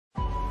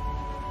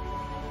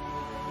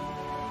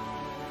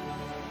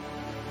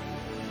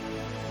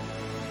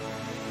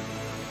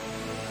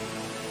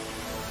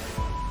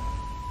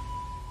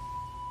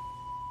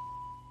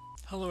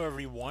Hello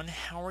everyone,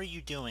 how are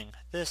you doing?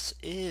 This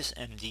is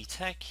MD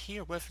Tech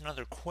here with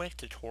another quick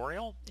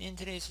tutorial. In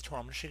today's tutorial,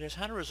 I'm going to show you guys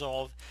how to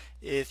resolve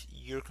if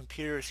your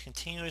computer is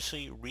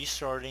continuously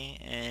restarting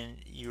and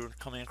you're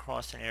coming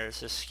across an error that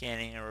says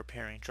scanning and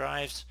repairing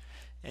drives,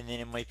 and then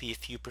it might be a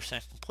few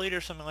percent complete or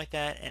something like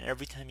that, and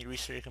every time you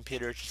restart your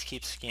computer it just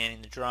keeps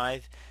scanning the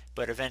drive,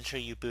 but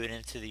eventually you boot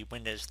into the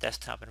Windows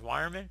desktop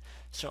environment.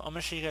 So I'm going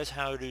to show you guys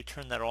how to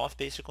turn that off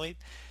basically.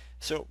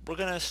 So we're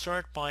going to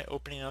start by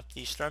opening up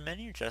the start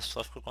menu. Just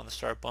left click on the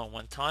start button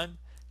one time,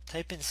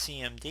 type in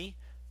CMD.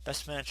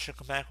 Best match should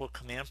come back with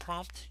command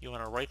prompt. You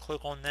want to right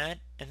click on that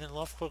and then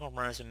left click on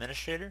run as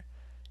administrator.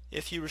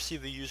 If you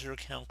receive a user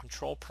account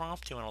control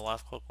prompt, you want to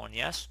left click on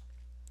yes.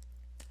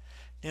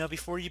 Now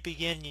before you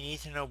begin, you need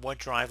to know what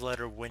drive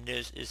letter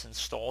Windows is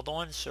installed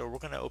on. So we're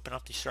going to open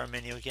up the start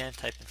menu again,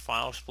 type in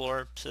File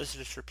Explorer. So this is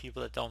just for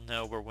people that don't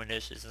know where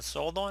Windows is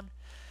installed on.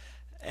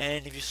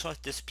 And if you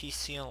select this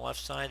PC on the left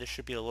side, there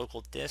should be a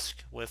local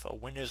disk with a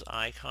Windows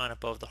icon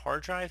above the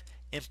hard drive.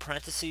 In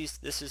parentheses,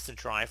 this is the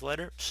drive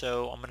letter.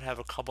 So I'm going to have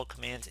a couple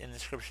commands in the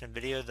description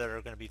video that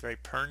are going to be very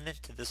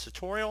pertinent to this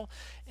tutorial.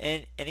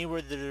 And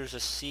anywhere that there's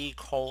a C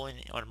colon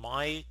on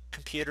my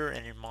computer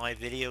and in my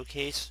video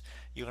case,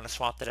 you're going to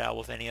swap that out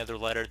with any other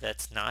letter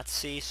that's not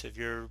C. So if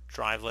your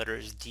drive letter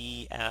is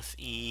D, F,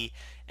 E,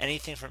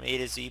 anything from A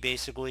to Z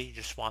basically, you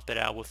just swap it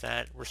out with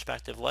that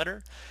respective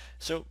letter.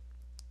 So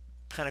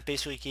kind of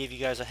basically gave you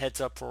guys a heads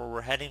up for where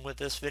we're heading with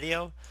this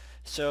video.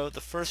 So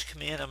the first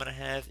command I'm going to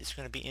have is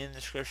going to be in the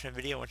description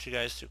video. I want you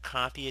guys to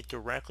copy it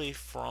directly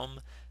from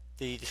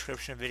the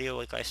description video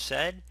like I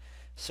said.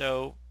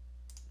 So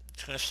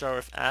it's going to start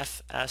with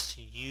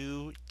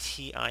fsutil.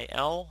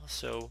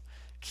 So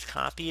just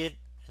copy it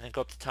and then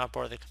go up to the top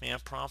bar of the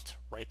command prompt,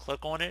 right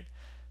click on it,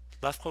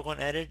 left click on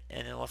edit,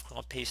 and then left click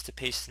on paste to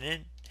paste it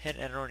in. Hit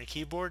enter on your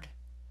keyboard.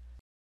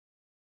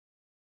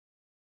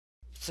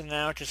 So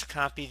now just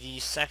copy the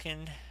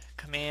second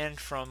command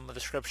from the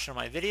description of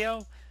my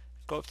video,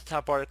 go up to the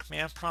top bar of the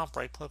command prompt,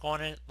 right click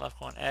on it, left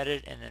click on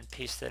edit, and then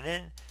paste it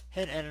in.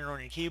 Hit enter on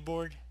your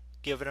keyboard.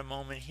 Give it a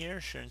moment here,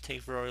 shouldn't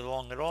take very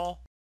long at all.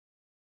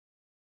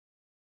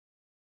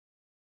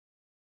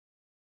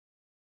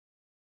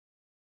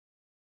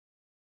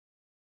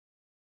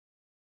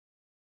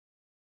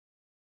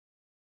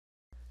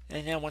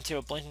 And now once you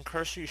have a blinking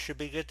cursor, you should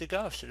be good to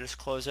go. So just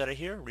close out of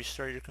here,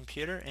 restart your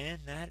computer, and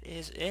that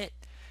is it.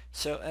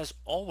 So as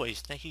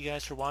always, thank you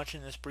guys for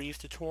watching this brief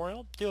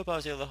tutorial. Do hope I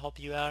was able to help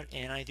you out,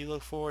 and I do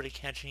look forward to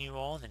catching you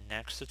all in the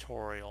next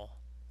tutorial.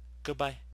 Goodbye.